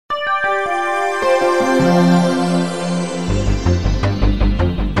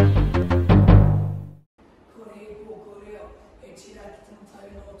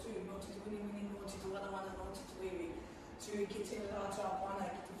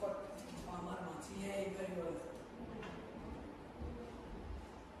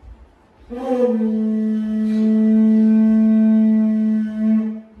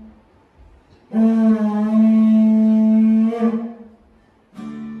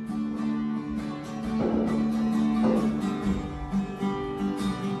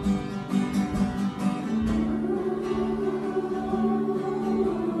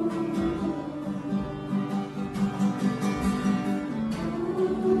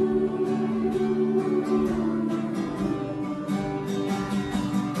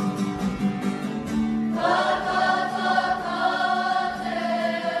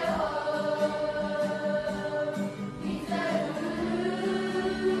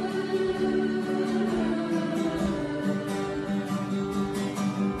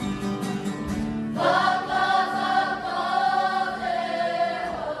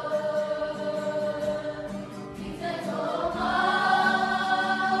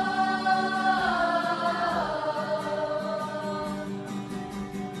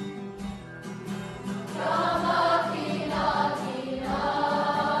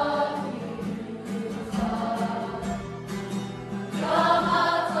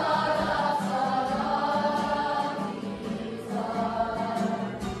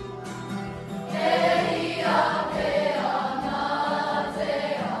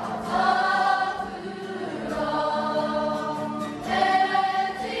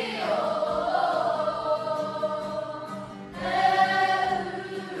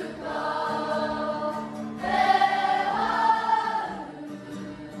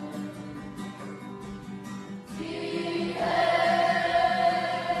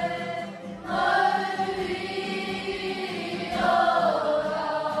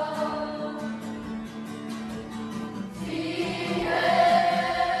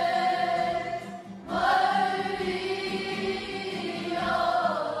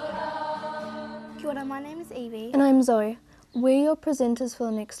And I'm Zoe. We're your presenters for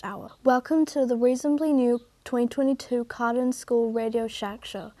the next hour. Welcome to the reasonably new 2022 Carden School Radio Shack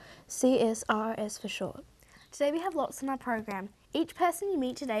Show, CSRS for short. Today we have lots on our program. Each person you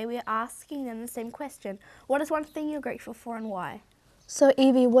meet today, we are asking them the same question. What is one thing you're grateful for and why? So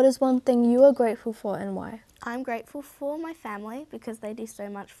Evie, what is one thing you are grateful for and why? I'm grateful for my family because they do so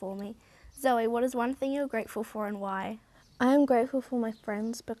much for me. Zoe, what is one thing you're grateful for and why? I am grateful for my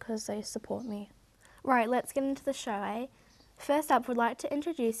friends because they support me. Right, let's get into the show, eh? First up, we'd like to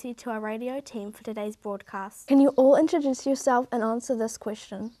introduce you to our radio team for today's broadcast. Can you all introduce yourself and answer this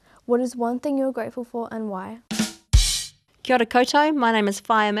question? What is one thing you're grateful for and why? Kia ora koutou, my name is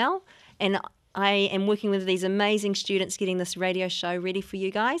Whaia Mel and I am working with these amazing students getting this radio show ready for you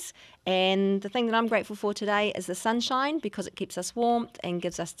guys. And the thing that I'm grateful for today is the sunshine because it keeps us warm and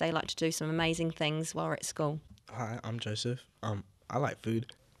gives us daylight to do some amazing things while we're at school. Hi, I'm Joseph. I like food.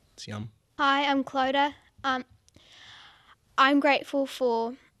 It's yum. Hi, I'm Clodagh. I'm grateful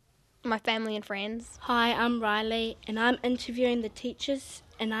for my family and friends. Hi, I'm Riley and I'm interviewing the teachers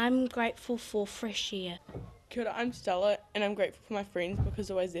and I'm grateful for fresh air. Kia ora, I'm Stella and I'm grateful for my friends because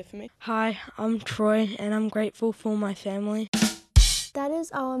they're always there for me. Hi, I'm Troy and I'm grateful for my family. That is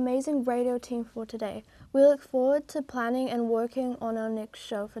our amazing radio team for today. We look forward to planning and working on our next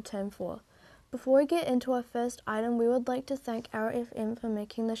show for Term 4. Before we get into our first item, we would like to thank our FM for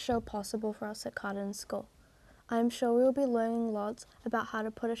making the show possible for us at Carden School. I am sure we will be learning lots about how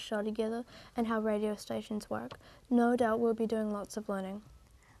to put a show together and how radio stations work. No doubt we'll be doing lots of learning.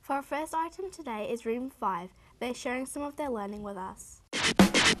 For our first item today is Room 5. They're sharing some of their learning with us.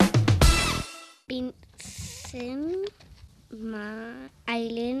 Benson, my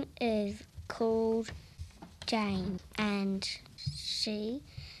alien is called Jane and she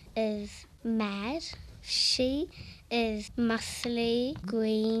is mad. She is muscly,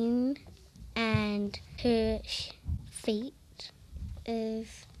 green, and her feet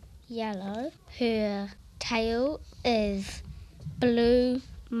is yellow. Her tail is blue.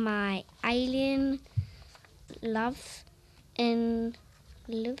 My alien lives in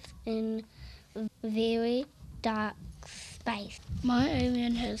very dark space. My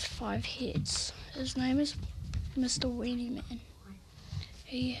alien has 5 heads. His name is Mr. Weenie Man.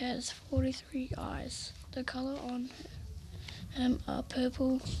 He has 43 eyes. The colour on him are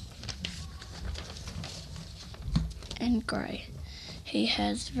purple and grey. He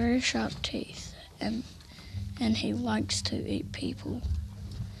has very sharp teeth and he likes to eat people.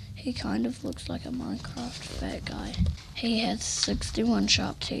 He kind of looks like a Minecraft fat guy. He has 61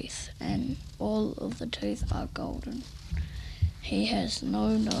 sharp teeth and all of the teeth are golden. He has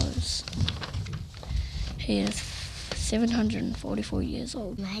no nose. He is 744 years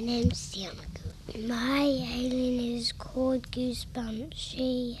old. My name's Yamaku. My alien is called Goosebumps.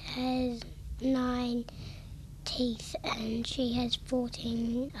 She has 9 teeth and she has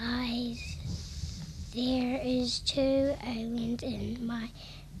 14 eyes. There is 2 aliens in my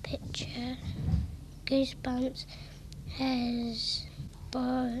picture. Goosebumps has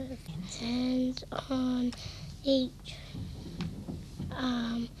both hands on each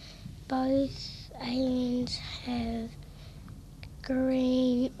arm. Both aliens have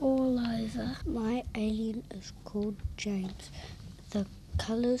green all over. My alien is called James. The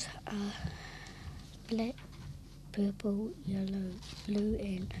colours are black, purple, yellow, blue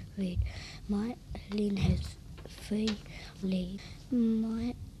and red. My alien has 3 legs.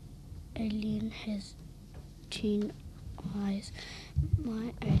 My alien has 10 eyes.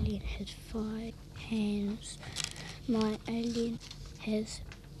 My alien has 5 hands. My alien has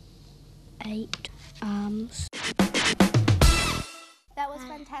 8 arms. That was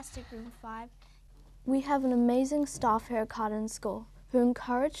fantastic, Room 5. We have an amazing staff here at Carden School who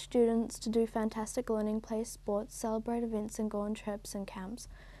encourage students to do fantastic learning, play sports, celebrate events and go on trips and camps.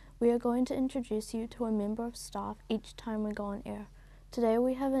 We are going to introduce you to a member of staff each time we go on air. Today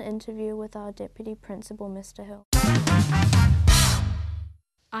we have an interview with our Deputy Principal, Mr. Hill.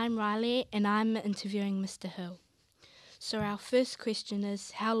 I'm Riley and I'm interviewing Mr. Hill. So our first question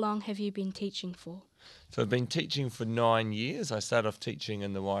is, how long have you been teaching for? So I've been teaching for 9 years. I started off teaching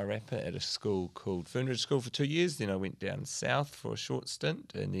in the Wairarapa at a school called Fernridge School for 2 years. Then I went down south for a short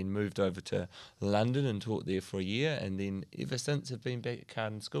stint and then moved over to London and taught there for a year. And then ever since I've been back at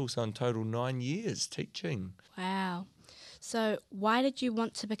Carden School. So in total 9 years teaching. Wow. So why did you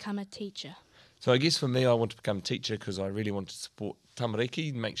want to become a teacher? So I guess for me, I want to become a teacher because I really want to support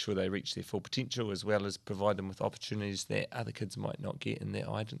tamariki, make sure they reach their full potential, as well as provide them with opportunities that other kids might not get and that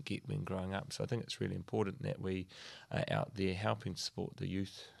I didn't get when growing up. So I think it's really important that we are out there helping to support the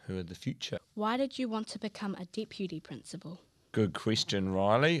youth who are the future. Why did you want to become a deputy principal? Good question,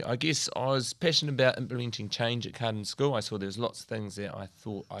 Riley. I guess I was passionate about implementing change at Carden School. I saw there was lots of things that I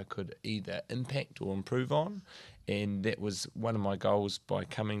thought I could either impact or improve on, and that was one of my goals by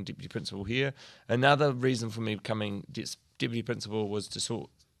coming deputy principal here. Another reason for me becoming deputy principal was to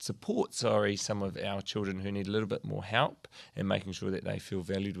support some of our children who need a little bit more help and making sure that they feel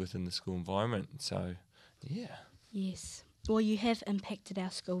valued within the school environment. So, yeah. Yes. Well, you have impacted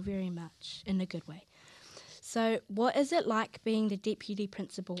our school very much in a good way. So what is it like being the deputy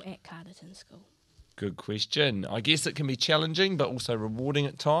principal at Carterton School? Good question. I guess it can be challenging but also rewarding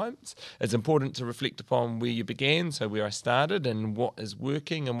at times. It's important to reflect upon where you began, so where I started, and what is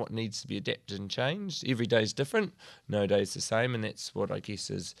working and what needs to be adapted and changed. Every day is different, no day is the same, and that's what I guess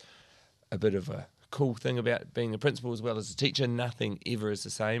is a bit of a cool thing about being a principal as well as a teacher. Nothing ever is the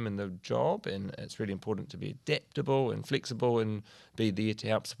same in the job, and it's really important to be adaptable and flexible and be there to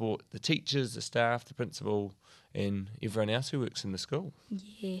help support the teachers, the staff, the principal and everyone else who works in the school.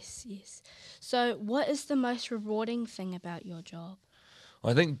 Yes, yes. So what is the most rewarding thing about your job?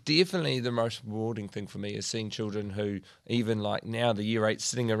 I think definitely the most rewarding thing for me is seeing children who, even like now, the year 8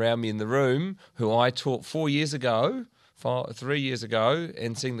 sitting around me in the room, who I taught 3 years ago,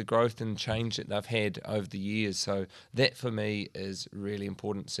 and seeing the growth and change that they've had over the years. So that for me is really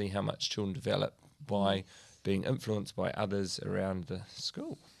important to see how much children develop by being influenced by others around the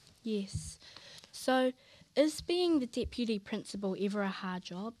school. Yes. So is being the deputy principal ever a hard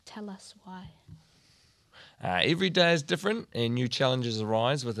job? Tell us why. Every day is different and new challenges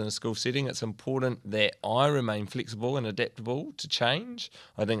arise within a school setting. It's important that I remain flexible and adaptable to change.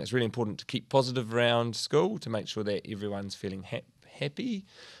 I think it's really important to keep positive around school to make sure that everyone's feeling happy.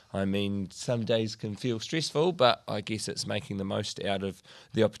 I mean, some days can feel stressful, but I guess it's making the most out of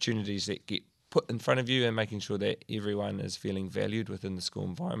the opportunities that get put in front of you and making sure that everyone is feeling valued within the school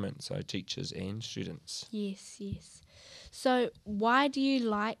environment, so teachers and students. Yes, yes. So what do you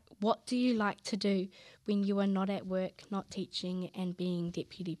like to do when you are not at work, not teaching and being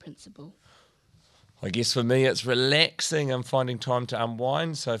deputy principal? I guess for me it's relaxing and finding time to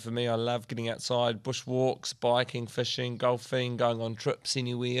unwind. So for me, I love getting outside, bushwalks, biking, fishing, golfing, going on trips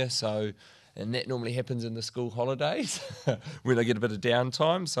anywhere. And that normally happens in the school holidays when I get a bit of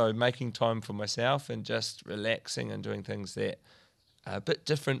downtime. So making time for myself and just relaxing and doing things that are a bit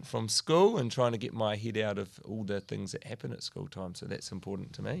different from school and trying to get my head out of all the things that happen at school time. So that's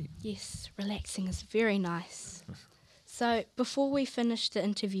important to me. Yes, relaxing is very nice. So before we finish the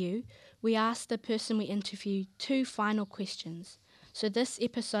interview, we asked the person we interviewed 2 final questions. So this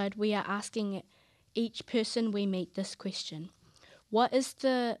episode we are asking each person we meet this question. What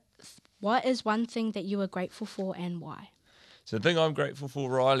is one thing that you are grateful for and why? So the thing I'm grateful for,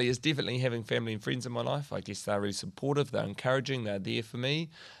 Riley, is definitely having family and friends in my life. I guess they're really supportive, they're encouraging, they're there for me.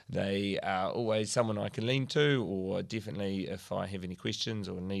 They are always someone I can lean to, or definitely if I have any questions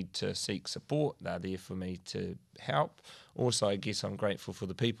or need to seek support, they're there for me to help. Also, I guess I'm grateful for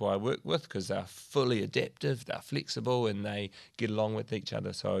the people I work with because they're fully adaptive, they're flexible, and they get along with each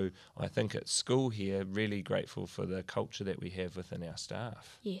other. So I think at school here, really grateful for the culture that we have within our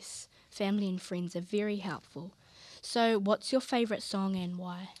staff. Yes, family and friends are very helpful. So what's your favourite song and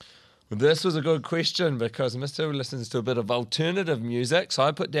why? Well, this was a good question because Mr. listens to a bit of alternative music. So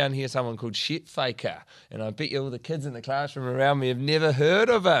I put down here someone called Chet Faker, and I bet you all the kids in the classroom around me have never heard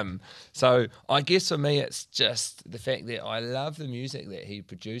of him. So I guess for me it's just the fact that I love the music that he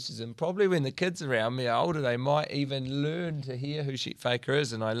produces, and probably when the kids around me are older they might even learn to hear who Chet Faker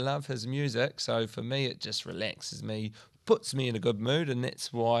is, and I love his music. So for me it just relaxes me, puts me in a good mood, and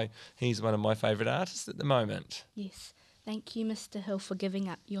that's why he's one of my favourite artists at the moment. Yes. Thank you, Mr. Hill, for giving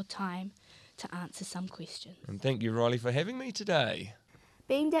up your time to answer some questions. And thank you, Riley, for having me today.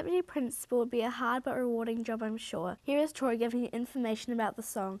 Being deputy principal would be a hard but rewarding job, I'm sure. Here is Troy giving you information about the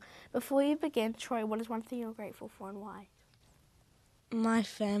song. Before you begin, Troy, what is one thing you're grateful for and why? My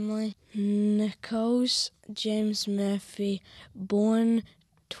family. Nichols James Murphy, born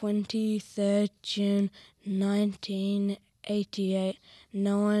 23rd June 1988,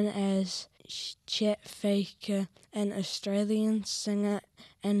 known as Chet Faker, an Australian singer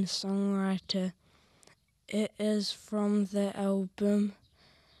and songwriter. It is from the album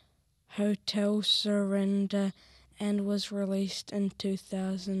Hotel Surrender and was released in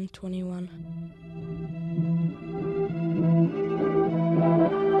 2021.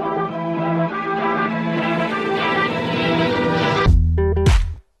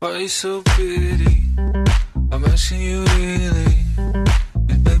 Why you so pretty? I'm asking you really.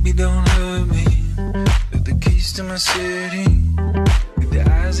 And baby, don't hurt me. With the keys to my city, with the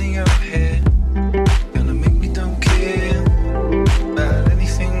eyes in your head, gonna make me don't care about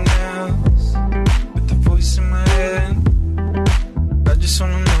anything else. With the voice in my head, I just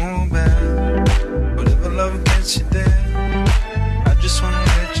wanna know about whatever love gets you there. I just wanna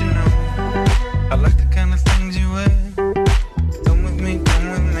let you know I like the kind of things you wear. Come with me, come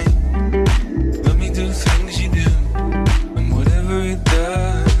with me. Let me do things you do, and whatever it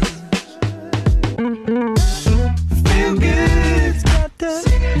does. Feel good, got to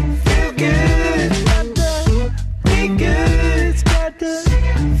feel good, got to be good, got to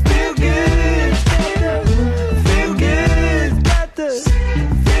feel good, got to feel good, got to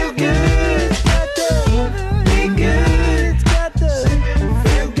feel good, got to be good, got to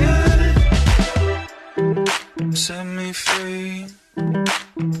feel good. Set me free.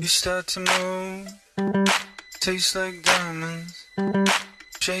 You start to move, tastes like diamonds,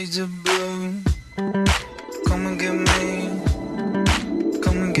 shades of blue. Come and get me,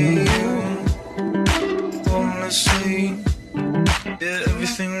 come and get you. Falling asleep, yeah,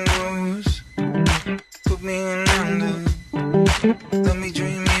 everything moves. Put me in under, let me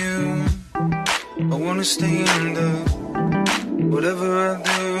dream you. I wanna stay under, whatever I do.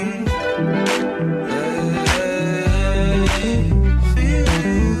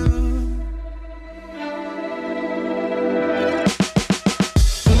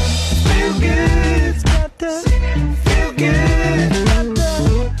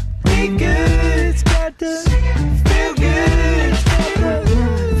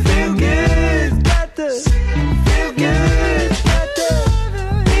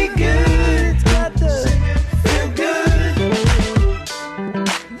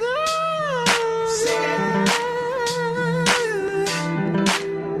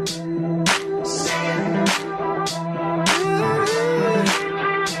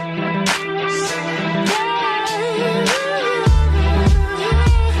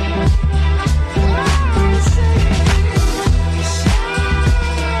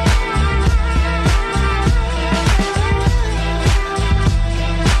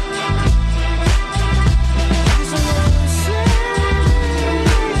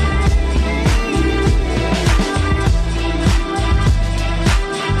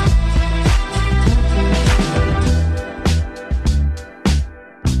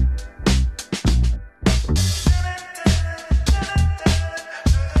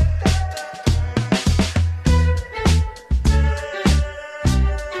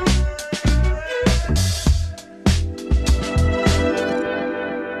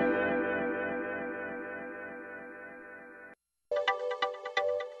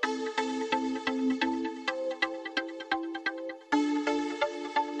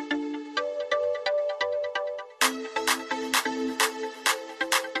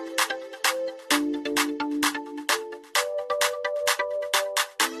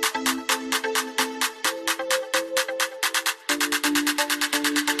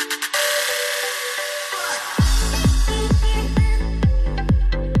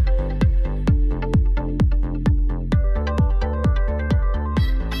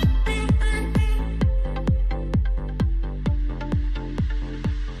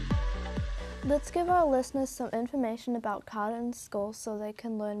 our listeners some information about Carleton School so they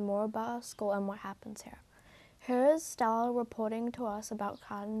can learn more about our school and what happens here. Here is Stella reporting to us about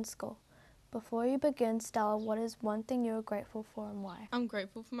Carleton School. Before you begin, Stella, what is one thing you are grateful for and why? I'm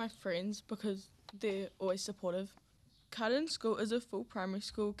grateful for my friends because they're always supportive. Carleton School is a full primary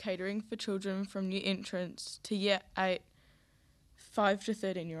school catering for children from new entrants to year 8, 5 to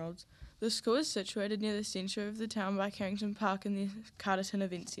 13-year-olds. The school is situated near the centre of the town by Carrington Park and the Carterton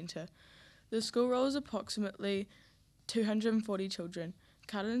Event Centre. The school rolls approximately 240 children.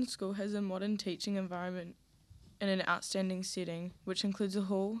 Carleton School has a modern teaching environment in an outstanding setting, which includes a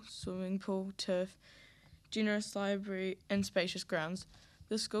hall, swimming pool, turf, generous library and spacious grounds.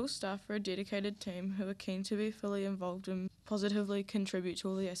 The school staff are a dedicated team who are keen to be fully involved and positively contribute to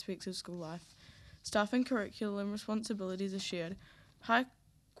all the aspects of school life. Staff and curriculum responsibilities are shared. High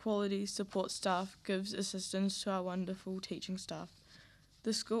quality support staff gives assistance to our wonderful teaching staff.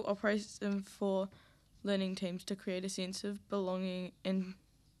 The school operates in 4 learning teams to create a sense of belonging and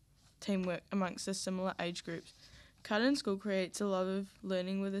teamwork amongst the similar age groups. Carleton School creates a love of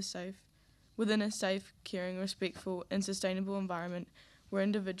learning within a safe, caring, respectful and sustainable environment where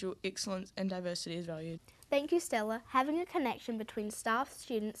individual excellence and diversity is valued. Thank you, Stella. Having a connection between staff,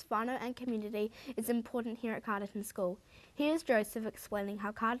 students, whānau and community is important here at Carleton School. Here's Joseph explaining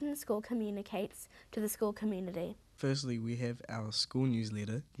how Carleton School communicates to the school community. Firstly, we have our school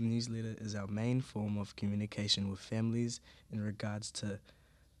newsletter. The newsletter is our main form of communication with families in regards to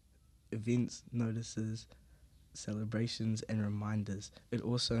events, notices, celebrations and reminders. It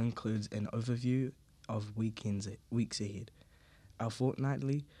also includes an overview of weeks ahead. Our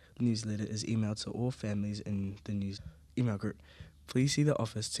fortnightly newsletter is emailed to all families in the news email group. Please see the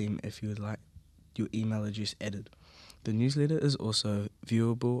office team if you would like your email address added. The newsletter is also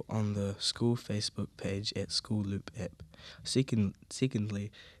viewable on the school Facebook page at School Loop app.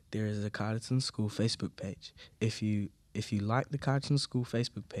 Secondly, there is a Carleton School Facebook page. If you like the Carleton School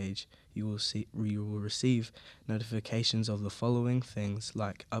Facebook page, you will receive notifications of the following things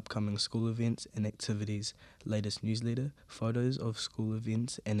like upcoming school events and activities, latest newsletter, photos of school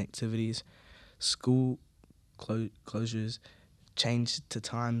events and activities, school closures, change to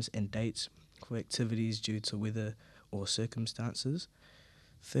times and dates for activities due to weather or circumstances.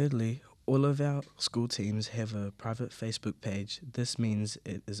 Thirdly, all of our school teams have a private Facebook page. This means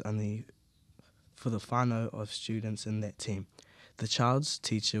it is only for the whānau of students in that team. The child's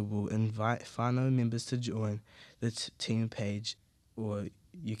teacher will invite whānau members to join the team page, or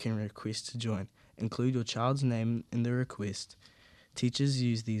you can request to join. Include your child's name in the request. Teachers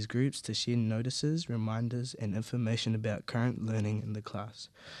use these groups to share notices, reminders, and information about current learning in the class.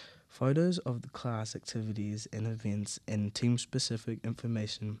 Photos of the class activities and events and team-specific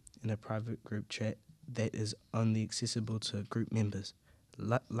information in a private group chat that is only accessible to group members.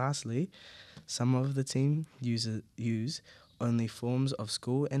 Lastly, some of the team use only forms of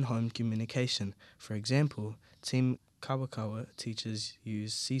school and home communication. For example, Team Kawakawa teachers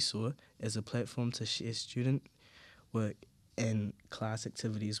use Seesaw as a platform to share student work and class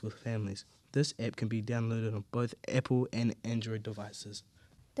activities with families. This app can be downloaded on both Apple and Android devices.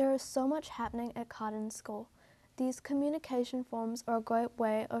 There is so much happening at Carleton School. These communication forums are a great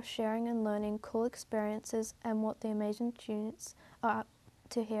way of sharing and learning cool experiences and what the amazing students are up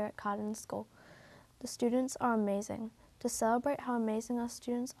to here at Carleton School. The students are amazing. To celebrate how amazing our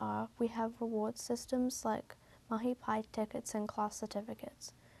students are, we have reward systems like mahi pai tickets and class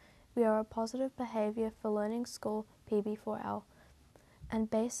certificates. We are a positive behaviour for learning school PB4L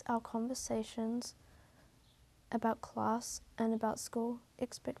and base our conversations about class and about school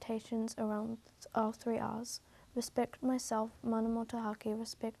expectations around our 3 R's. Respect myself, mana motuhake,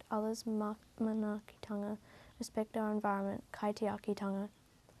 respect others, manaakitanga, respect our environment, kaitiakitanga.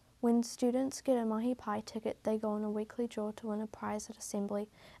 When students get a mahi pai ticket, they go on a weekly draw to win a prize at assembly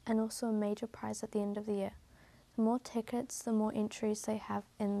and also a major prize at the end of the year. The more tickets, the more entries they have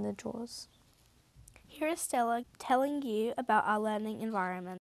in the draws. Here is Stella telling you about our learning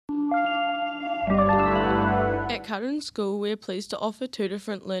environment. At Carleton School, we are pleased to offer 2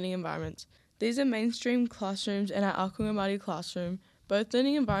 different learning environments. These are mainstream classrooms and our Akunga Māori classroom. Both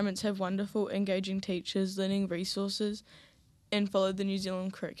learning environments have wonderful, engaging teachers, learning resources, and follow the New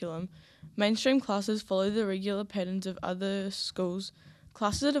Zealand curriculum. Mainstream classes follow the regular patterns of other schools.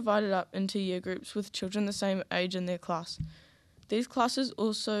 Classes are divided up into year groups with children the same age in their class. These classes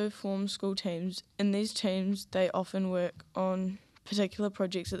also form school teams. In these teams, they often work on particular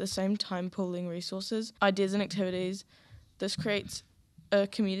projects at the same time, pooling resources, ideas and activities. This creates a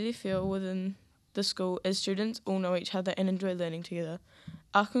community feel within the school as students all know each other and enjoy learning together.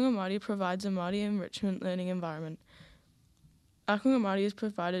 Akunga Māori provides a Māori enrichment learning environment. Akonga Māori is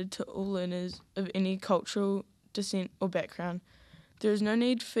provided to all learners of any cultural descent or background. There is no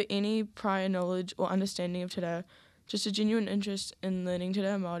need for any prior knowledge or understanding of te reo, just a genuine interest in learning te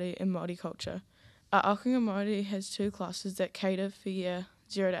reo Māori and Māori culture. Our Akonga Māori has 2 classes that cater for year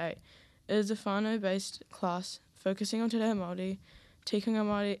 0 to 8. It is a whānau-based class focusing on te reo Māori, tikanga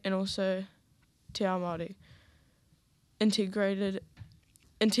Māori and also te ao Māori. Integrated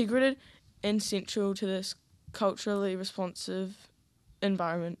and central to this culturally responsive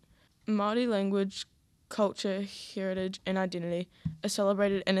environment. Māori language, culture, heritage and identity are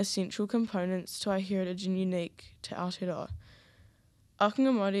celebrated and essential components to our heritage and unique to Aotearoa.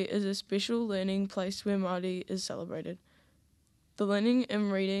 Akonga Māori is a special learning place where Māori is celebrated. The learning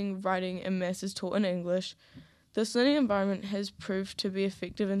in reading, writing and maths is taught in English. This learning environment has proved to be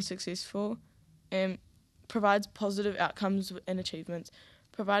effective and successful and provides positive outcomes and achievements,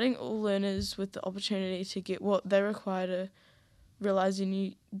 providing all learners with the opportunity to get what they require to realise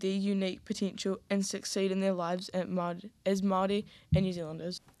their unique potential and succeed in their lives as Māori and New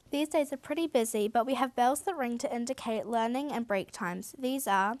Zealanders. These days are pretty busy, but we have bells that ring to indicate learning and break times. These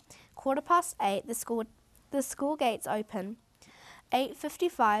are 8:15, the school gates open.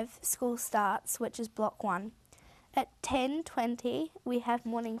 8:55, school starts, which is block 1. At 10:20, we have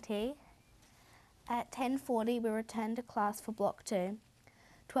morning tea. At 10:40, we return to class for block 2.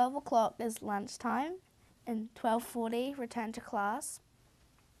 12 o'clock is lunchtime, and 12:40, return to class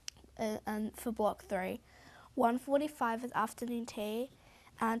and for block 3. 1:45 is afternoon tea,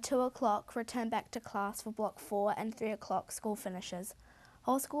 and 2 o'clock, return back to class for block 4, and 3 o'clock, school finishes.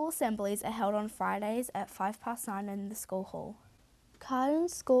 Whole school assemblies are held on Fridays at 9:05 in the school hall. Carden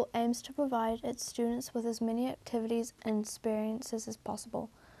School aims to provide its students with as many activities and experiences as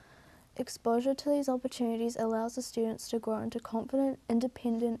possible. Exposure to these opportunities allows the students to grow into confident,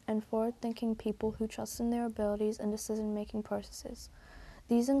 independent, and forward-thinking people who trust in their abilities and decision-making processes.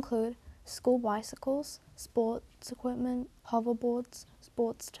 These include school bicycles, sports equipment, hoverboards,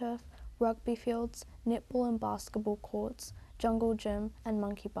 sports turf, rugby fields, netball and basketball courts, jungle gym and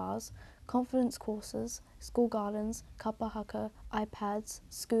monkey bars, confidence courses, school gardens, kapa haka, iPads,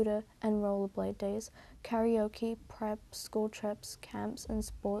 scooter and rollerblade days, karaoke, prep, school trips, camps and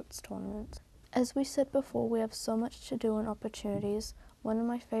sports tournaments. As we said before, we have so much to do and opportunities. One of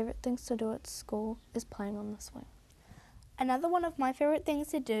my favourite things to do at school is playing on the swing. Another one of my favourite things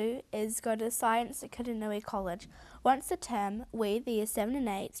to do is go to science at Kirinui College. Once a term, we, the Year 7 and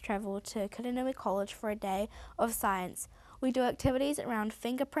 8s, travel to Kirinui College for a day of science. We do activities around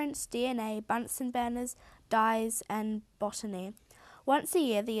fingerprints, DNA, Bunsen burners, dyes and botany. Once a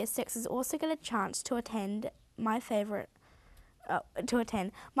year, the Year 6s also get a chance to attend my favourite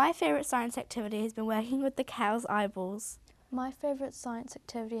science activity has been working with the cow's eyeballs. My favourite science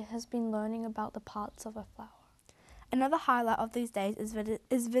activity has been learning about the parts of a flower. Another highlight of these days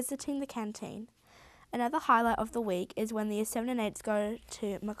is visiting the canteen. Another highlight of the week is when the Year 7 and 8s go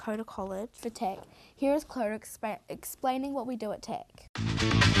to Makota College for Tech. Here is Claire explaining what we do at Tech.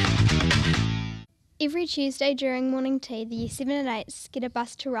 Every Tuesday during morning tea, the Year 7 and 8s get a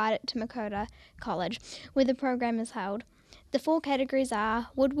bus to ride it to Makota College, where the program is held. The 4 categories are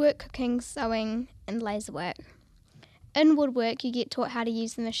woodwork, cooking, sewing and laser work. In woodwork, you get taught how to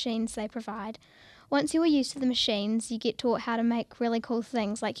use the machines they provide. Once you are used to the machines, you get taught how to make really cool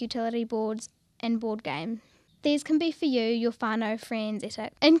things like utility boards and board games. These can be for you, your whānau, friends,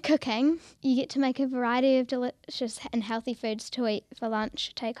 etc. In cooking, you get to make a variety of delicious and healthy foods to eat for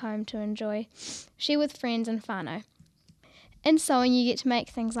lunch, take home to enjoy, share with friends and whānau. In sewing, you get to make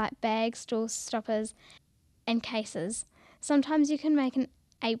things like bags, door stoppers and cases. Sometimes you can make an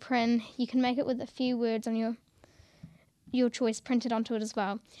apron. You can make it with a few words on your choice printed onto it as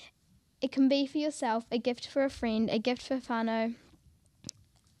well. It can be for yourself, a gift for a friend, a gift for whānau,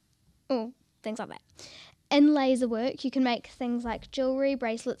 or things like that. In laser work, you can make things like jewellery,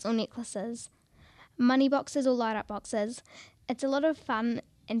 bracelets or necklaces, money boxes or light-up boxes. It's a lot of fun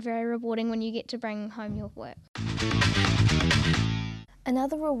and very rewarding when you get to bring home your work.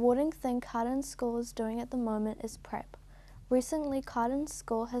 Another rewarding thing Carden School is doing at the moment is prep. Recently, Carden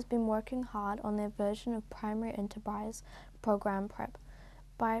School has been working hard on their version of Primary Enterprise Program Prep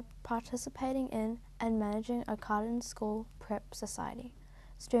by participating in and managing a Carden School Prep Society.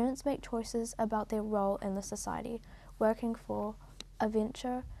 Students make choices about their role in the society, working for a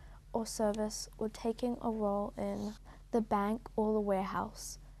venture or service or taking a role in the bank or the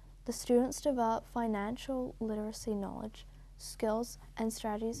warehouse. The students develop financial literacy knowledge, skills and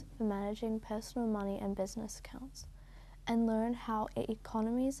strategies for managing personal money and business accounts, and learn how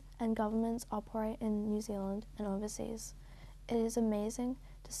economies and governments operate in New Zealand and overseas. It is amazing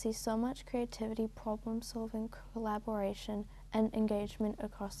to see so much creativity, problem-solving, collaboration, and engagement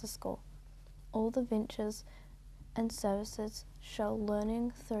across the school. All the ventures and services show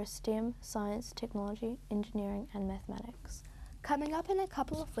learning through STEM, science, technology, engineering and mathematics. Coming up in a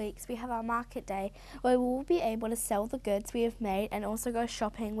couple of weeks, we have our market day where we will be able to sell the goods we have made and also go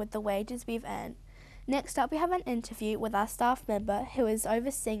shopping with the wages we've earned. Next up, we have an interview with our staff member who is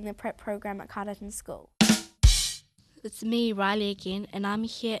overseeing the prep program at Carterton School. It's me, Riley, again, and I'm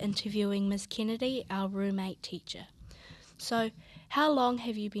here interviewing Ms. Kennedy, our roommate teacher. So, how long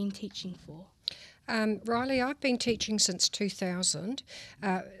have you been teaching for? Riley, I've been teaching since 2000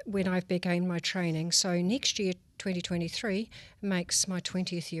 when I began my training. So next year, 2023, makes my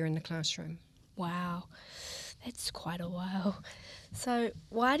 20th year in the classroom. Wow, that's quite a while. So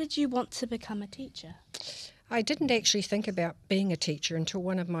why did you want to become a teacher? I didn't actually think about being a teacher until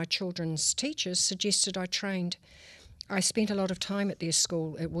one of my children's teachers suggested I trained. I spent a lot of time at their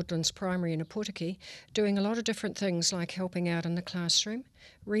school at Woodlands Primary in Opotiki doing a lot of different things like helping out in the classroom,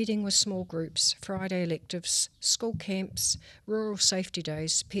 reading with small groups, Friday electives, school camps, rural safety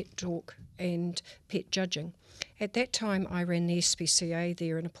days, pet talk and pet judging. At that time I ran the SPCA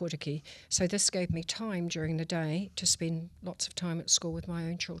there in Opotiki, so this gave me time during the day to spend lots of time at school with my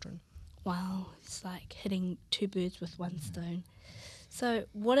own children. Wow, it's like hitting two birds with one stone. So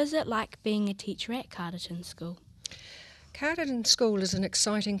what is it like being a teacher at Carterton School? Carterton School is an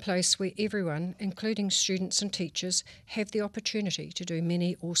exciting place where everyone, including students and teachers, have the opportunity to do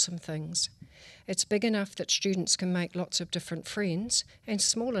many awesome things. It's big enough that students can make lots of different friends and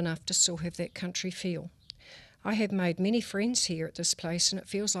small enough to still have that country feel. I have made many friends here at this place and it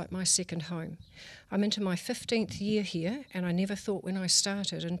feels like my second home. I'm into my 15th year here and I never thought when I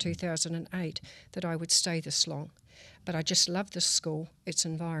started in 2008 that I would stay this long. But I just love this school, its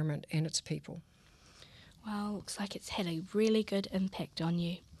environment and its people. Well, looks like it's had a really good impact on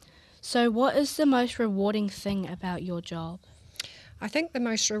you. So what is the most rewarding thing about your job? I think the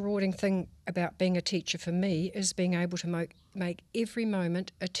most rewarding thing about being a teacher for me is being able to make every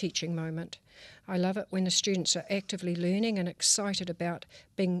moment a teaching moment. I love it when the students are actively learning and excited about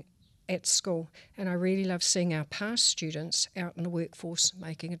being at school, and I really love seeing our past students out in the workforce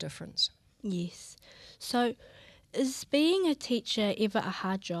making a difference. Yes. So is being a teacher ever a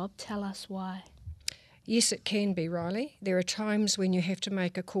hard job? Tell us why. Yes, it can be, Riley. There are times when you have to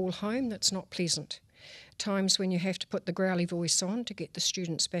make a call home that's not pleasant. Times when you have to put the growly voice on to get the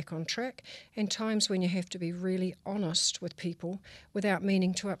students back on track, and times when you have to be really honest with people without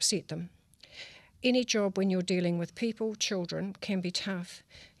meaning to upset them. Any job when you're dealing with people, children, can be tough.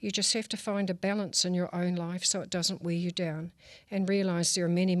 You just have to find a balance in your own life so it doesn't wear you down, and realise there are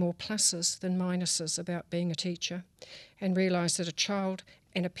many more pluses than minuses about being a teacher, and realise that a child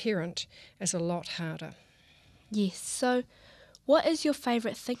and a parent is a lot harder. Yes, so what is your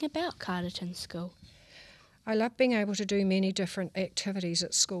favourite thing about Carterton School? I love being able to do many different activities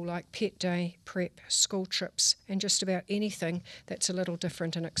at school like pet day, prep, school trips and just about anything that's a little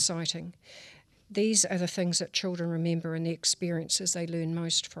different and exciting. These are the things that children remember and the experiences they learn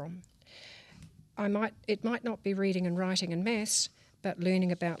most from. It might not be reading and writing and maths, but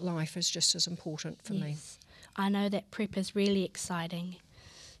learning about life is just as important for me. I know that prep is really exciting.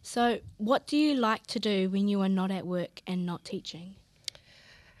 So what do you like to do when you are not at work and not teaching?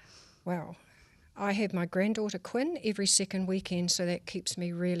 Well, I have my granddaughter Quinn every second weekend, so that keeps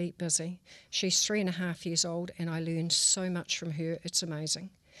me really busy. She's 3.5 years old and I learn so much from her, it's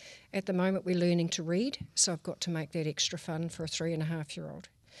amazing. At the moment we're learning to read, so I've got to make that extra fun for a 3.5-year-old.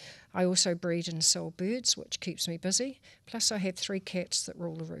 I also breed and sell birds, which keeps me busy, plus I have 3 cats that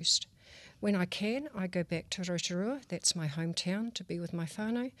rule the roost. When I can, I go back to Rotorua, that's my hometown, to be with my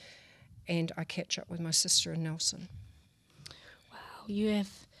whānau, and I catch up with my sister in Nelson. Wow, you have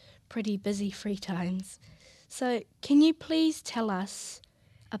pretty busy free times. So can you please tell us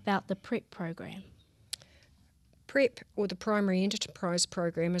about the PrEP program? PrEP, or the Primary Enterprise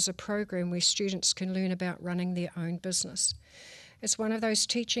Program, is a program where students can learn about running their own business. It's one of those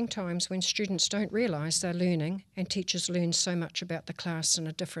teaching times when students don't realise they're learning and teachers learn so much about the class in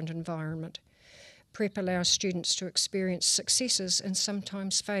a different environment. PrEP allows students to experience successes and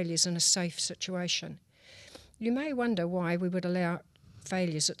sometimes failures in a safe situation. You may wonder why we would allow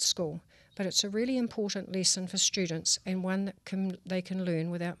failures at school, but it's a really important lesson for students and one that they can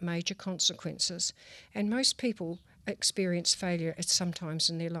learn without major consequences. And most people experience failure at some times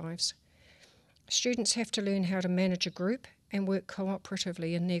in their lives. Students have to learn how to manage a group and work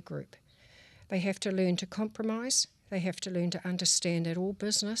cooperatively in their group. They have to learn to compromise, they have to learn to understand that all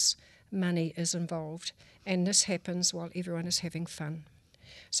business, money is involved, and this happens while everyone is having fun.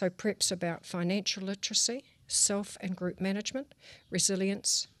 So PrEP's about financial literacy, self and group management,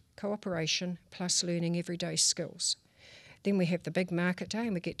 resilience, cooperation, plus learning everyday skills. Then we have the big market day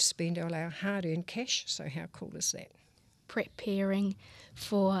and we get to spend all our hard-earned cash, so how cool is that? Preparing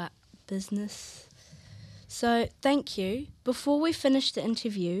for business. So thank you. Before we finish the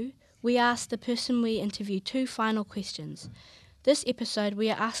interview, we asked the person we interviewed 2 final questions. This episode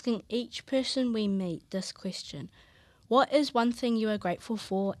we are asking each person we meet this question. What is one thing you are grateful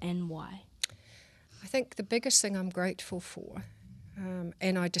for and why? I think the biggest thing I'm grateful for,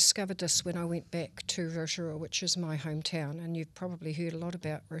 and I discovered this when I went back to Rotorua, which is my hometown, and you've probably heard a lot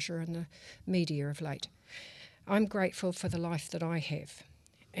about Rotorua in the media of late. I'm grateful for the life that I have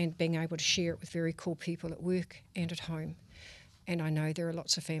and being able to share it with very cool people at work and at home. And I know there are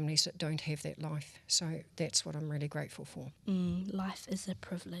lots of families that don't have that life, so that's what I'm really grateful for. Life is a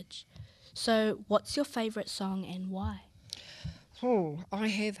privilege. So what's your favourite song and why? Oh, I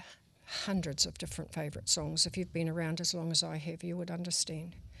have hundreds of different favourite songs. If you've been around as long as I have, you would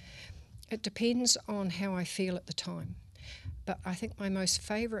understand. It depends on how I feel at the time. But I think my most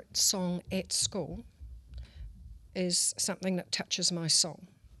favourite song at school is something that touches my soul.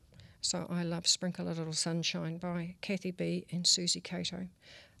 So I love Sprinkle a Little Sunshine by Kathy B and Susie Cato.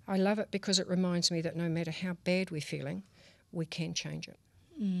 I love it because it reminds me that no matter how bad we're feeling, we can change it.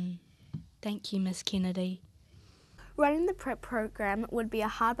 Thank you, Miss Kennedy. Running the prep program would be a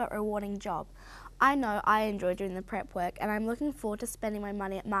hard but rewarding job. I know I enjoy doing the prep work and I'm looking forward to spending my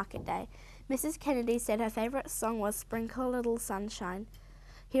money at market day. Mrs. Kennedy said her favourite song was Sprinkle a Little Sunshine.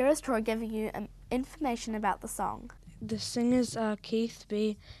 Here is Troy giving you information about the song. The singers are Keith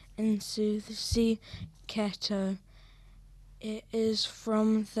B and Susie Cato. It is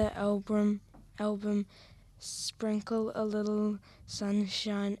from the album Sprinkle a Little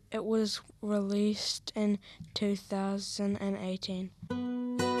Sunshine. It was released in 2018.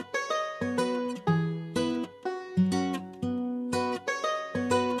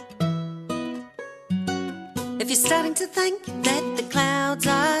 If you're starting to think that the clouds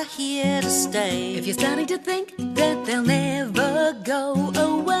are here to stay, if you're starting to think that they'll never go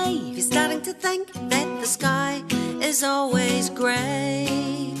away, if you're starting to think that the sky is always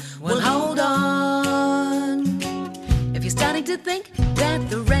grey, well hold on. If you're starting to think that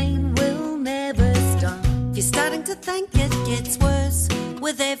the rain will never stop, if you're starting to think it gets worse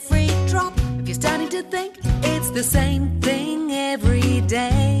with every drop, if you're starting to think it's the same thing every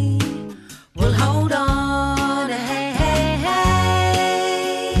day, well hold on, hey, hey, hey.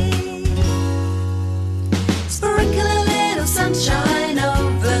 Sprinkle a little sunshine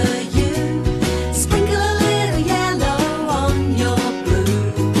over you. Sprinkle a little yellow on your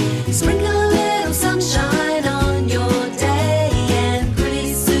blue. Sprinkle a little sunshine on your day, and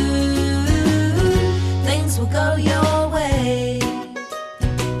pretty soon things will go your way.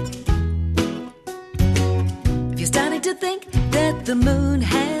 If you're starting to think that the moon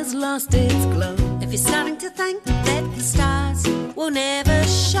has lost its glow, if you're starting to think that the stars will never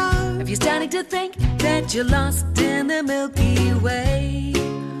show, if you're starting to think that you're lost in the Milky Way,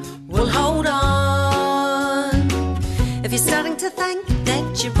 well hold on. If you're starting to think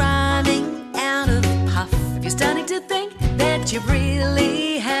that you're running out of puff, if you're starting to think that you've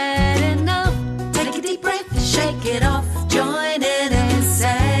really had enough, take a deep breath, shake it off, join in and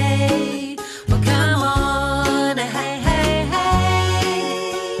say, well come on, hey, hey, hey.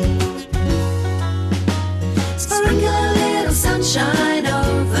 Sprinkle a little sunshine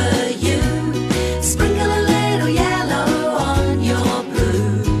over you. Sprinkle a little yellow on your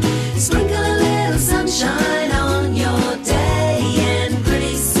blue. Sprinkle a little sunshine on your day, and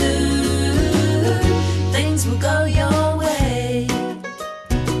pretty soon things will go your way.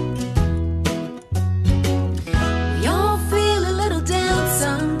 We all feel a little down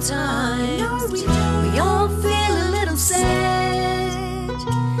sometimes. We all feel a little sad.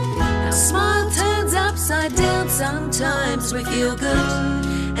 Our smile turns upside down. Sometimes we feel good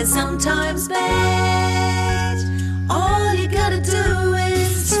and sometimes bad. All you gotta do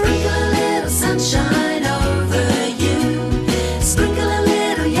is sprinkle a little sunshine over you. Sprinkle a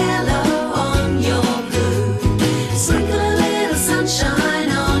little yellow on your blue. Sprinkle a little sunshine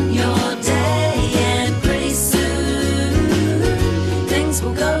on your day, and pretty soon things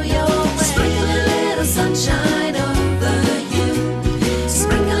will go your way. Sprinkle a little sunshine over you.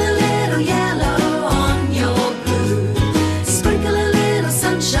 Sprinkle a little yellow on your blue. Sprinkle a little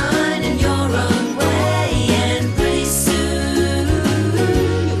sunshine in your own way, and pretty soon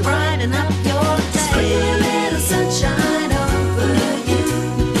you'll brighten up your day. Sprinkle a little sunshine over you.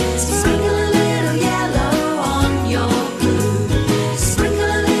 Sprinkle a little yellow on your blue.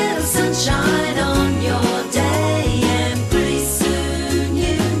 Sprinkle a little sunshine on your day, and pretty soon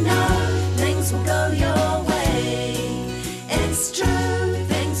you know things will go your way.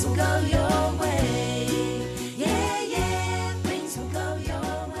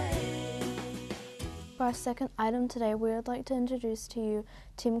 second item today, we would like to introduce to you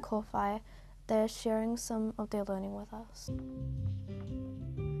Team Corfi. They're sharing some of their learning with us.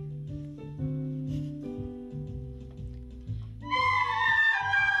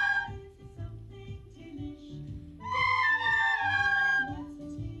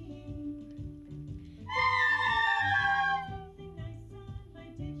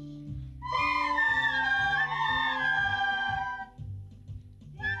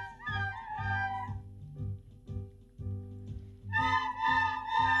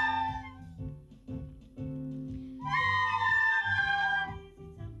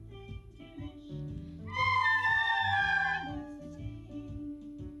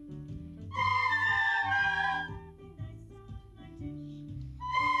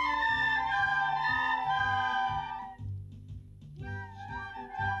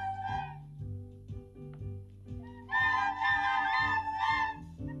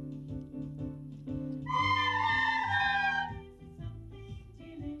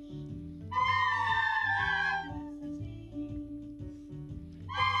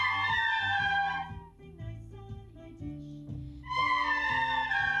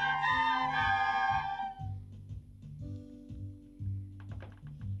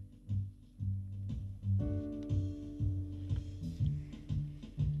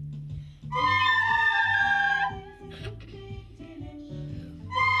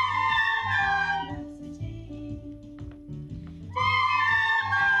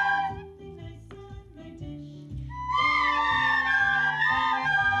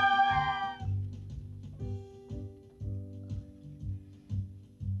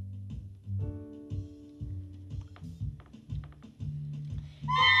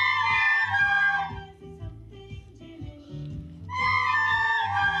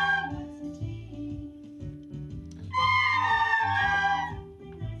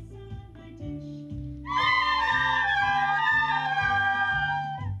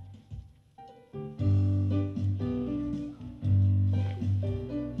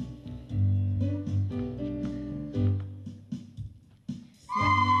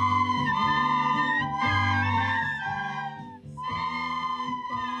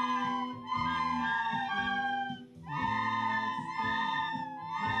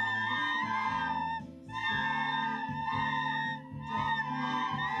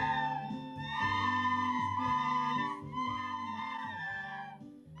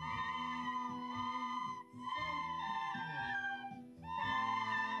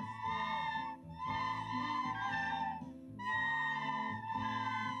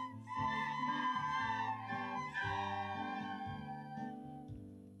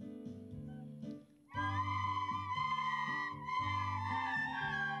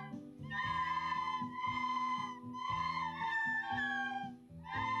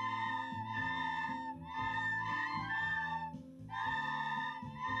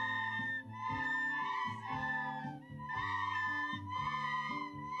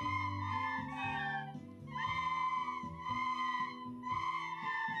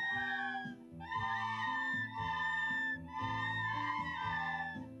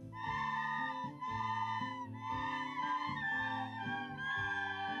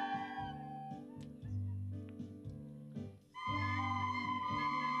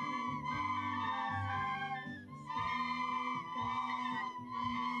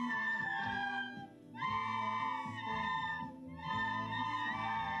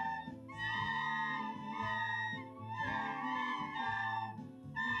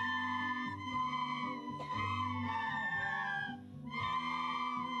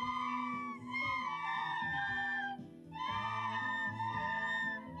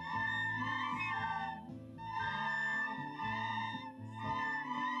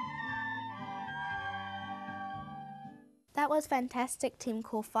 That was fantastic, Team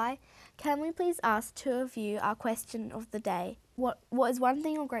Corfi. Can we please ask two of you our question of the day? What is one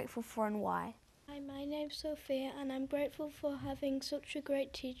thing you're grateful for and why? Hi, my name's Sophia and I'm grateful for having such a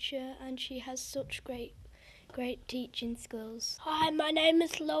great teacher and she has such great teaching skills. Hi, my name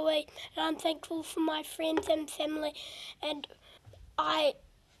is Louie and I'm thankful for my friends and family, and I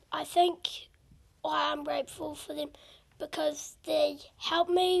think why I'm grateful for them because they help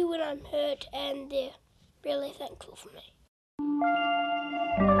me when I'm hurt and they're really thankful for me.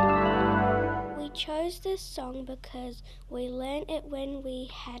 We chose this song because we learned it when we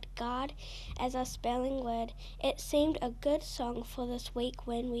had God as our spelling word. It seemed a good song for this week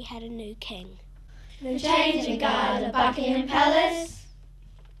when we had a new king. The changing guard at Buckingham Palace.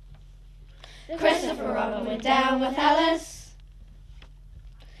 Christopher Robin went down with Alice.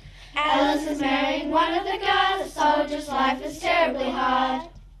 Alice is marrying one of the guards. A soldier's life is terribly hard.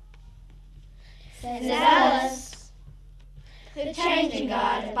 says Alice. The changing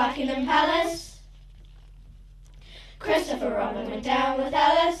guard at Buckingham Palace. Christopher Robin went down with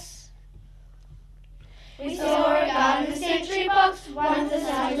Alice. We saw a guard in the sentry box, one of the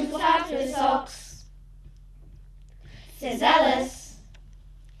sergeants was out to his socks. Says Alice.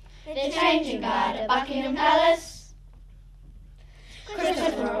 The changing guard at Buckingham Palace.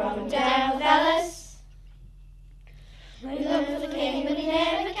 Christopher Robin went down with Alice. We looked for the king, but he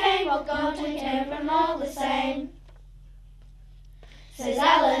never came. What God took everyone all the same. Says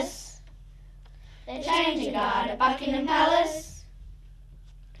Alice. The changing guard at Buckingham Palace.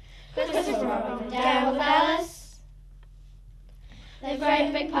 Christopher Robin went down with Alice. They've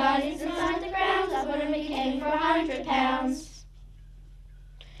great big parties inside the grounds. I wouldn't be king for £100.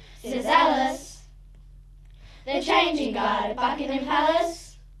 Says Alice. The changing guard at Buckingham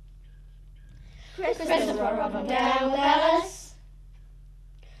Palace. Christopher Robin went down with Alice.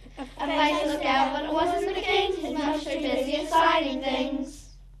 A face looked out, but it wasn't the king's. He's much too busy at signing things.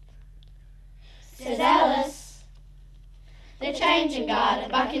 Says Alice. The changing guard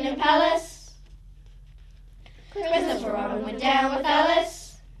at Buckingham Palace. Christopher Robin went down with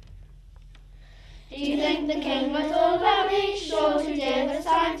Alice. Do you think the king was all about me? Sure to dear, but it's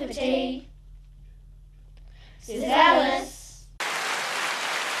time for tea. Says Alice.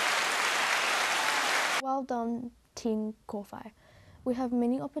 Well done, Team Kōwhai. We have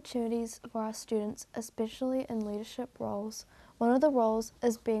many opportunities for our students, especially in leadership roles. One of the roles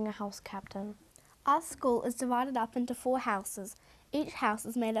is being a house captain. Our school is divided up into 4 houses. Each house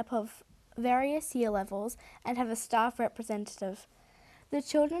is made up of various year levels and have a staff representative. The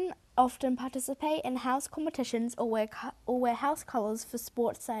children often participate in house competitions or wear house colours for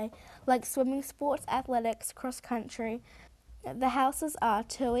sports day, like swimming sports, athletics, cross-country. The houses are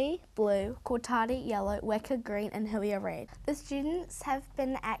Tui, blue, Kotari, yellow, Weka, green and Huia, red. The students have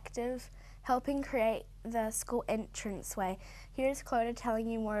been active helping create the school entranceway. Here's Clodagh telling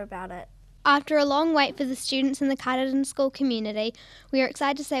you more about it. After a long wait for the students in the Kairadon School community, we are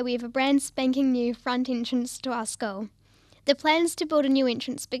excited to say we have a brand spanking new front entrance to our school. The plans to build a new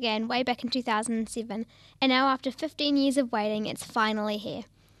entrance began way back in 2007, and now after 15 years of waiting, it's finally here.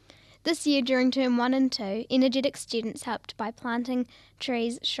 This year, during Term 1 and 2, energetic students helped by planting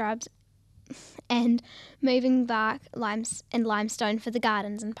trees, shrubs, and moving bark and limestone for the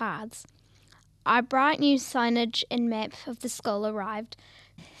gardens and paths. Our bright new signage and map of the school arrived,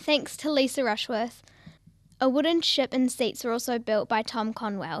 thanks to Lisa Rushworth. A wooden ship and seats were also built by Tom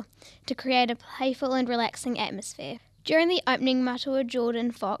Conwell to create a playful and relaxing atmosphere. During the opening, Matua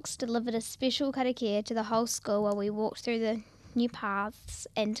Jordan Fox delivered a special karakia to the whole school while we walked through the new paths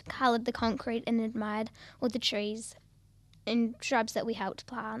and coloured the concrete and admired all the trees and shrubs that we helped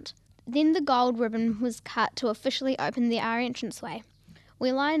plant. Then the gold ribbon was cut to officially open our entranceway.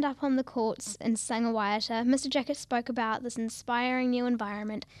 We lined up on the courts and sang a waiata. Mr. Jacket spoke about this inspiring new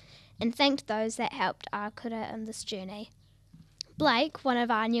environment and thanked those that helped our kura on this journey. Blake, one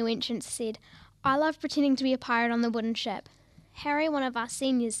of our new entrants, said, "I love pretending to be a pirate on the wooden ship." Harry, one of our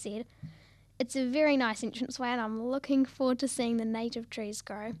seniors, said, "It's a very nice entranceway and I'm looking forward to seeing the native trees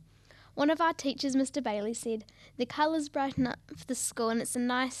grow." One of our teachers, Mr. Bailey, said, "The colours brighten up the school and it's a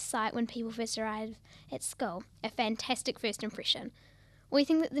nice sight when people first arrive at school. A fantastic first impression." We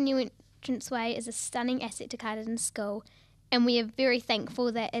think that the new entranceway is a stunning asset to Kairadon School, and we are very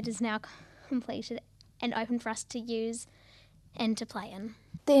thankful that it is now completed and open for us to use and to play in.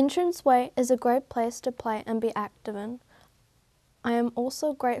 The entranceway is a great place to play and be active in. I am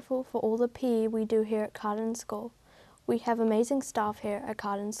also grateful for all the PE we do here at Kairadon School. We have amazing staff here at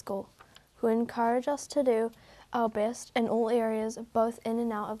Kairadon School who encourage us to do our best in all areas, both in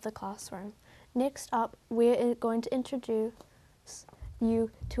and out of the classroom. Next up, we're going to introduce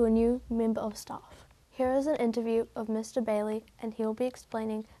you to a new member of staff. Here is an interview of Mr. Bailey, and he'll be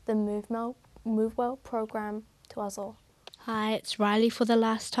explaining the Move Well program to us all. Hi, it's Riley for the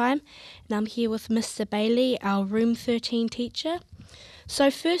last time, and I'm here with Mr. Bailey, our Room 13 teacher. So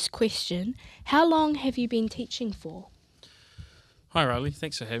first question, how long have you been teaching for? Hi Riley,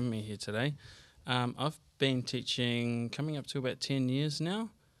 thanks for having me here today. I've been teaching coming up to about 10 years now.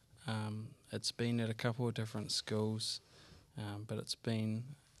 It's been at a couple of different schools. But it's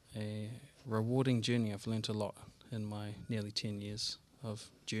been a rewarding journey. I've learnt a lot in my nearly 10 years of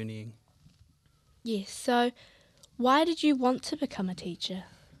journeying. Yes, so why did you want to become a teacher?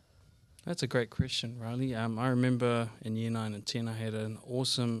 That's a great question, Riley. I remember in year 9 and 10 I had an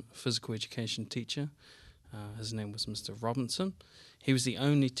awesome physical education teacher. His name was Mr. Robinson. He was the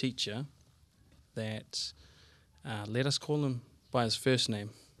only teacher that let us call him by his first name,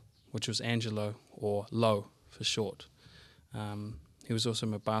 which was Angelo, or Lo for short. He was also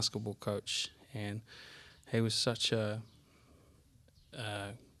my basketball coach, and he was such a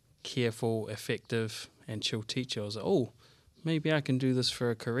careful, effective, and chill teacher. I was like, oh, maybe I can do this for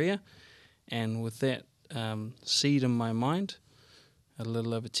a career. And with that seed in my mind, a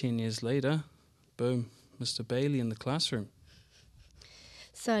little over 10 years later, boom, Mr. Bailey in the classroom.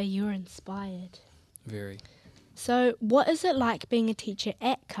 So you're inspired. Very. So what is it like being a teacher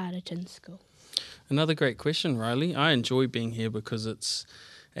at Carterton School? Another great question, Riley. I enjoy being here because it's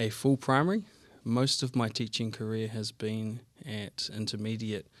a full primary. Most of my teaching career has been at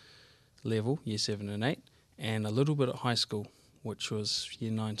intermediate level, year 7 and 8, and a little bit at high school, which was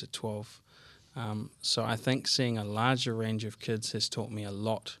year 9 to 12. So I think seeing a larger range of kids has taught me a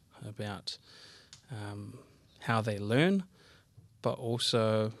lot about how they learn, but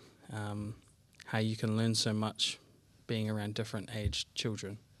also how you can learn so much being around different aged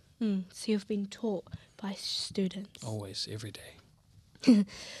children. So you've been taught by students? Always, every day.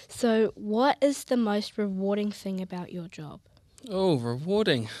 So what is the most rewarding thing about your job? Oh,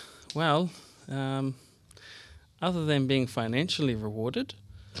 rewarding. Well, other than being financially rewarded,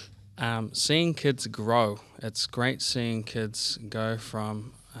 seeing kids grow. It's great seeing kids go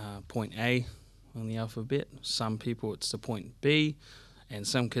from point A on the alphabet. Some people it's to point B, and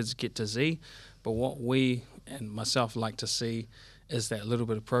some kids get to Z. But what we and myself like to see is that little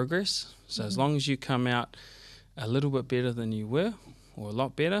bit of progress. So as long as you come out a little bit better than you were, or a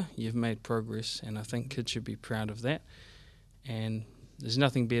lot better, you've made progress. And I think kids should be proud of that. And there's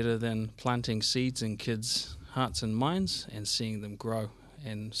nothing better than planting seeds in kids' hearts and minds and seeing them grow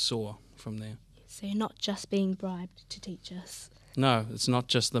and soar from there. So you're not just being bribed to teach us? No, it's not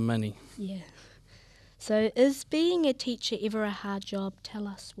just the money. Yeah. So is being a teacher ever a hard job? Tell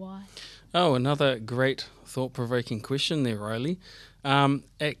us why. Oh, another great thought-provoking question there, Riley.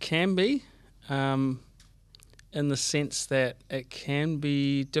 It can be, in the sense that it can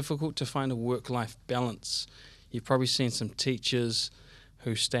be difficult to find a work-life balance. You've probably seen some teachers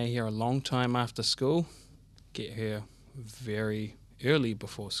who stay here a long time after school, get here very early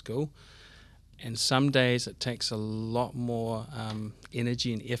before school, and some days it takes a lot more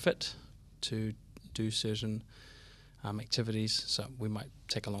energy and effort to do certain activities. So we might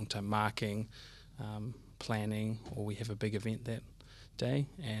take a long time marking, planning, or we have a big event that day,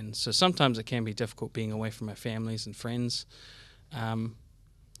 and so sometimes it can be difficult being away from our families and friends,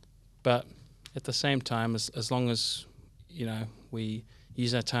 but at the same time, as long as we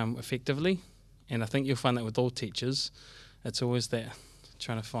use our time effectively, and I think you'll find that with all teachers, it's always that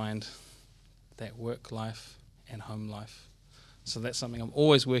trying to find that work life and home life. So that's something I'm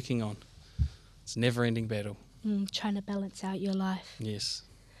always working on. It's a never-ending battle. Trying to balance out your life. Yes.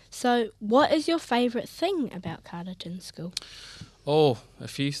 So what is your favourite thing about Carterton School? Oh, a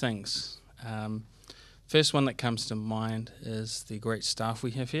few things. First one that comes to mind is the great staff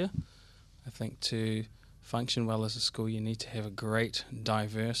we have here. I think to function well as a school, you need to have a great,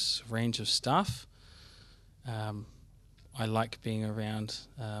 diverse range of staff. I like being around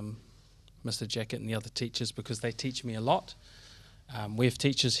Mr. Jacket and the other teachers because they teach me a lot. We have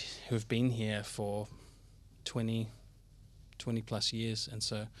teachers who have been here for 20 plus years, and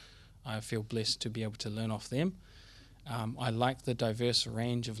so I feel blessed to be able to learn off them. I like the diverse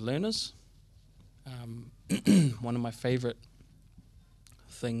range of learners. One of my favourite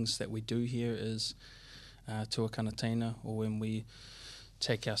things that we do here is Tua Kanataina, or when we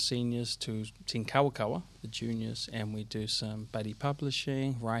take our seniors to Te Kawakawa, the juniors, and we do some buddy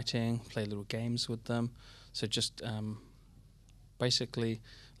publishing, writing, play little games with them. So just basically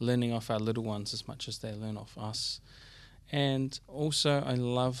learning off our little ones as much as they learn off us. And also I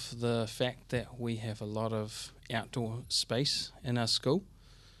love the fact that we have a lot of outdoor space in our school.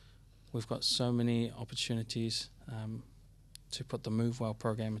 We've got so many opportunities to put the Move Well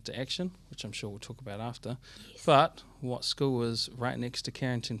program into action, which I'm sure we'll talk about after. Yes. But what school is right next to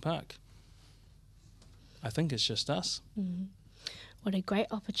Carrington Park? I think it's just us. What a great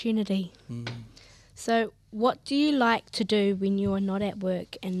opportunity. So what do you like to do when you are not at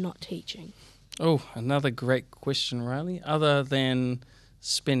work and not teaching? Oh, another great question, Riley. Other than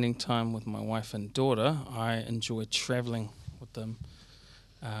spending time with my wife and daughter, I enjoy travelling with them.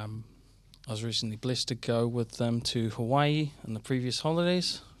 I was recently blessed to go with them to Hawaii in the previous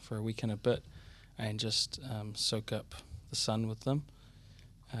holidays for a week and a bit and just soak up the sun with them.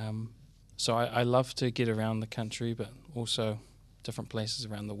 So I love to get around the country, but also different places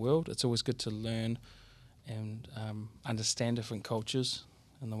around the world. It's always good to learn and understand different cultures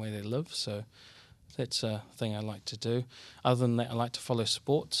and the way they live. So that's a thing I like to do. Other than that, I like to follow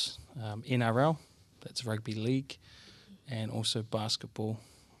sports, NRL, that's rugby league, and also basketball.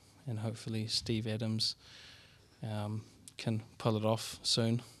 And hopefully Steve Adams can pull it off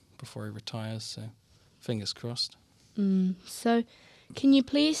soon before he retires. So fingers crossed. So can you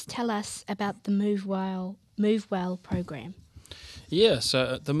please tell us about the Move Well program? Yeah,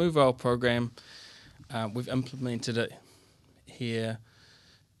 so the Move Well program, we've implemented it here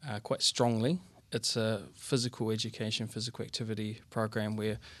quite strongly. It's a physical education, physical activity program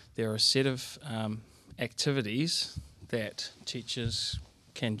where there are a set of activities that teachers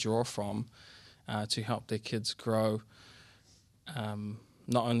can draw from to help their kids grow,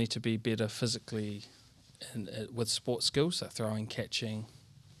 not only to be better physically with sport skills, so throwing, catching,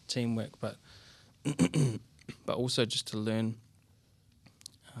 teamwork, but but also just to learn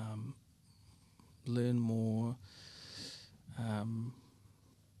more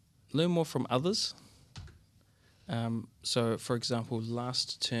from others. So, for example,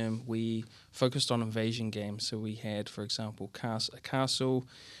 last term we focused on invasion games. So we had, for example, a castle.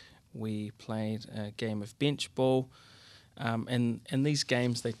 We played a game of bench ball. And in these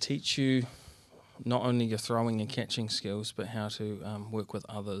games, they teach you not only your throwing and catching skills, but how to work with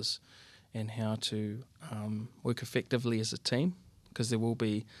others and how to work effectively as a team. Because there will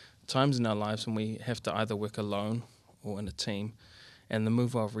be times in our lives when we have to either work alone or in a team. And the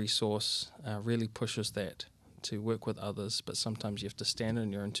Move Well resource really pushes that, to work with others, but sometimes you have to stand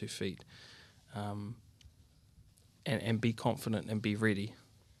on your own 2 feet and be confident and be ready,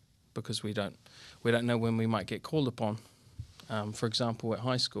 because we don't know when we might get called upon. For example, at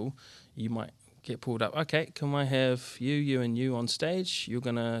high school, you might get pulled up. Okay, can I have you and you on stage? You're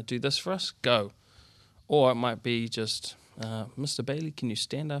going to do this for us? Go. Or it might be just, Mr. Bailey, can you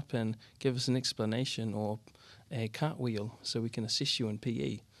stand up and give us an explanation or a cartwheel so we can assess you in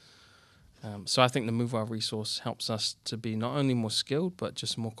PE? So I think the Move Well resource helps us to be not only more skilled, but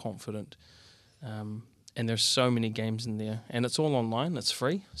just more confident. And there's so many games in there. And it's all online. It's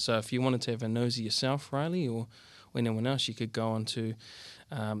free. So if you wanted to have a nosy yourself, Riley, or anyone else, you could go on to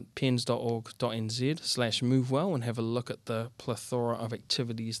pens.org.nz/movewell and have a look at the plethora of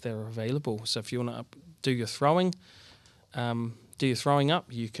activities that are available. So if you want to do your throwing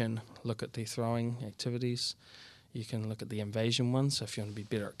up, you can look at the throwing activities. You can look at the invasion ones. So if you want to be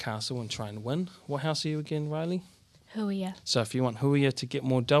better at castle and try and win. What house are you again, Riley? Huia. So if you want Huia to get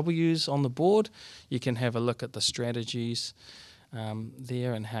more W's on the board, you can have a look at the strategies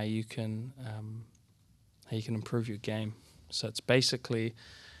there and how you can improve your game. So it's basically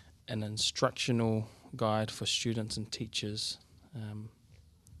an instructional guide for students and teachers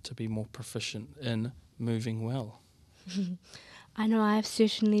to be more proficient in moving well. I know I have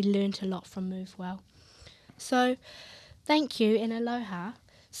certainly learnt a lot from Move Well. So, thank you and aloha.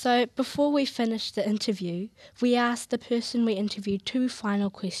 So, before we finish the interview, we asked the person we interviewed 2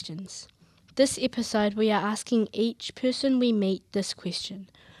 final questions. This episode, we are asking each person we meet this question.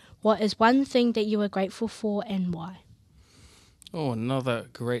 What is one thing that you are grateful for and why? Oh, another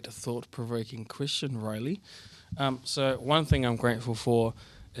great thought-provoking question, Riley. So one thing I'm grateful for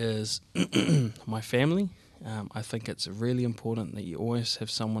is my family. I think it's really important that you always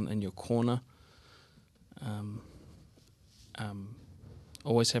have someone in your corner.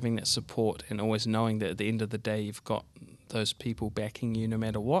 Always having that support and always knowing that at the end of the day you've got those people backing you no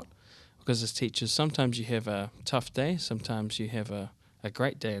matter what. Because as teachers, sometimes you have a tough day, sometimes you have a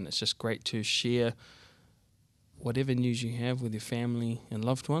great day, and it's just great to share whatever news you have with your family and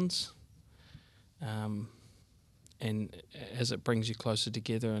loved ones. And as it brings you closer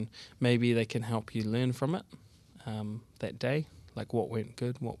together, and maybe they can help you learn from it that day, like what went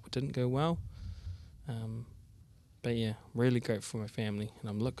good, what didn't go well. But yeah, really grateful for my family, and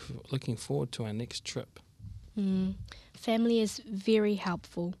I'm looking forward to our next trip. Family is very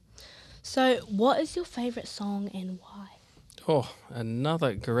helpful. So, what is your favourite song and why? Oh,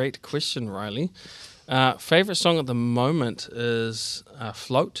 another great question, Riley. Favourite song at the moment is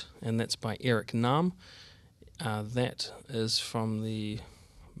Float, and that's by Eric Nam. That is from the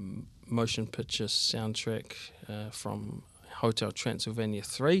motion picture soundtrack from Hotel Transylvania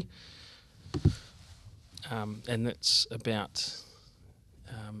 3. And that's about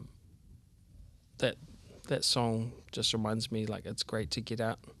that song just reminds me like it's great to get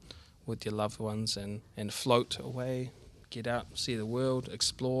out with your loved ones and float away, get out, see the world,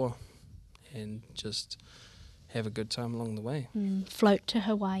 explore, and just have a good time along the way. Float to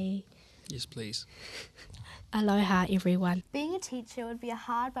Hawaii. Yes, please. Aloha, everyone. Being a teacher would be a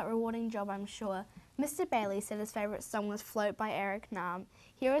hard but rewarding job, I'm sure. Mr. Bailey said his favourite song was Float by Eric Nam.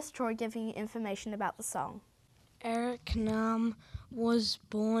 Here is Troy giving you information about the song. Eric Nam was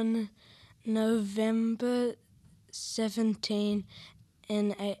born November 17 in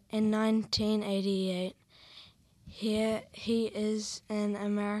 1988. He is an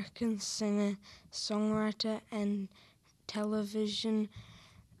American singer, songwriter and television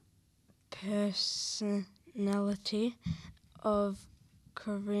personality of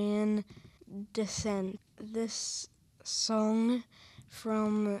Korean descent. This song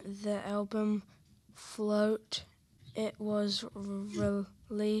from the album Float, it was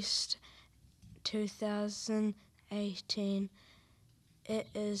released 2018. It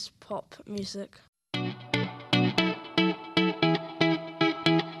is pop music.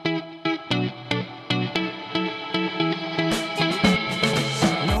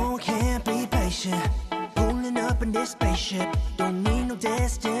 No, can't be patient. Pulling up in this spaceship. Don't need no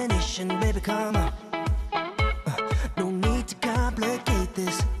destination, baby, come on. No need to complicate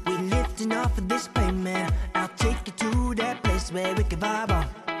this. We lifting off of this payment. I'll take you to that place where we can vibe on.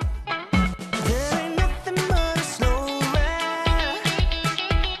 There ain't nothing but a slow ride.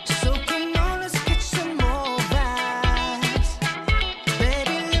 So come on, let's get some more vibes.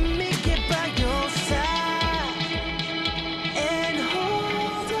 Baby, let me get by your side and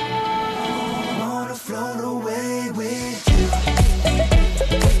hold on. Wanna float away with you.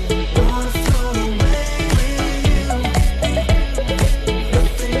 Wanna float away with you.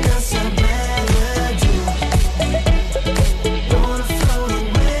 Nothing else I'd rather do. Wanna float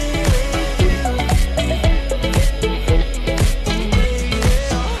away with you.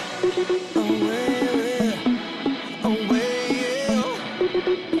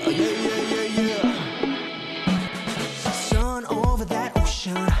 Sun over that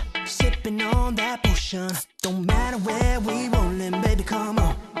ocean, sipping on that potion. Don't matter where we rollin', baby, come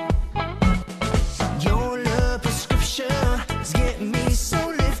on. Your love prescription is getting me so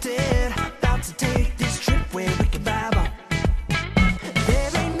lifted. About to take this trip where we can vibe on.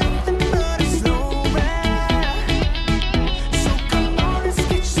 There ain't nothing but a slow ride. So come on, let's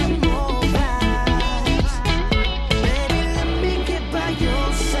get some more vibes. Baby, let me get by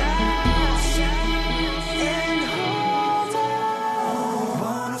your side and hold on.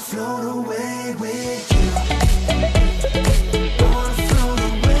 Wanna float away with you. Wanna float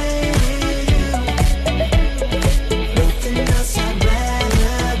away with you. Nothing else I'd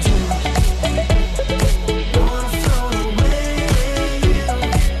rather do. Wanna float away with you.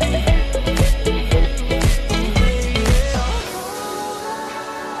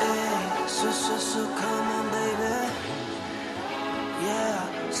 Hey, so come on, baby.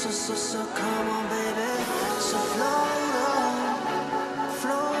 Yeah, so come on, baby. So float on,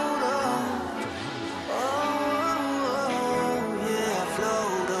 float on. Oh, yeah,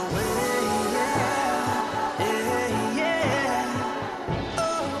 float away, yeah, yeah. Oh,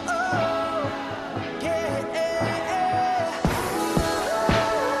 yeah,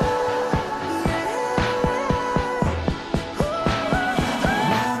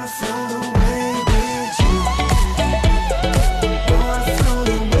 Wanna float away with you. Wanna float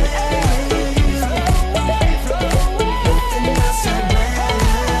away with you. Nothing else I'd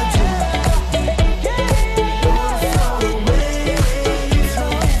rather do. Wanna float away with you.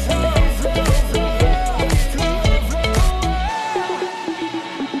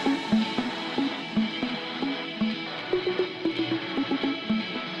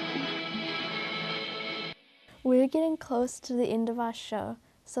 We're getting close to the end of our show,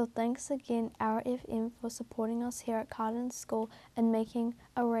 so thanks again RFM for supporting us here at Carden School and making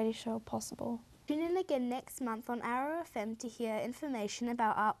a radio show possible. Tune in again next month on RFM to hear information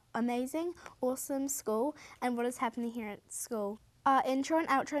about our amazing, awesome school and what is happening here at school. Our intro and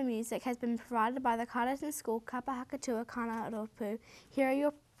outro music has been provided by the Carden School Kapahakatua Kana Ropu.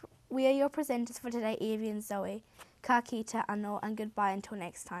 We are your presenters for today, Evie and Zoe. Ka kite anō and goodbye until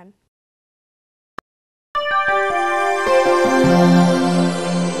next time.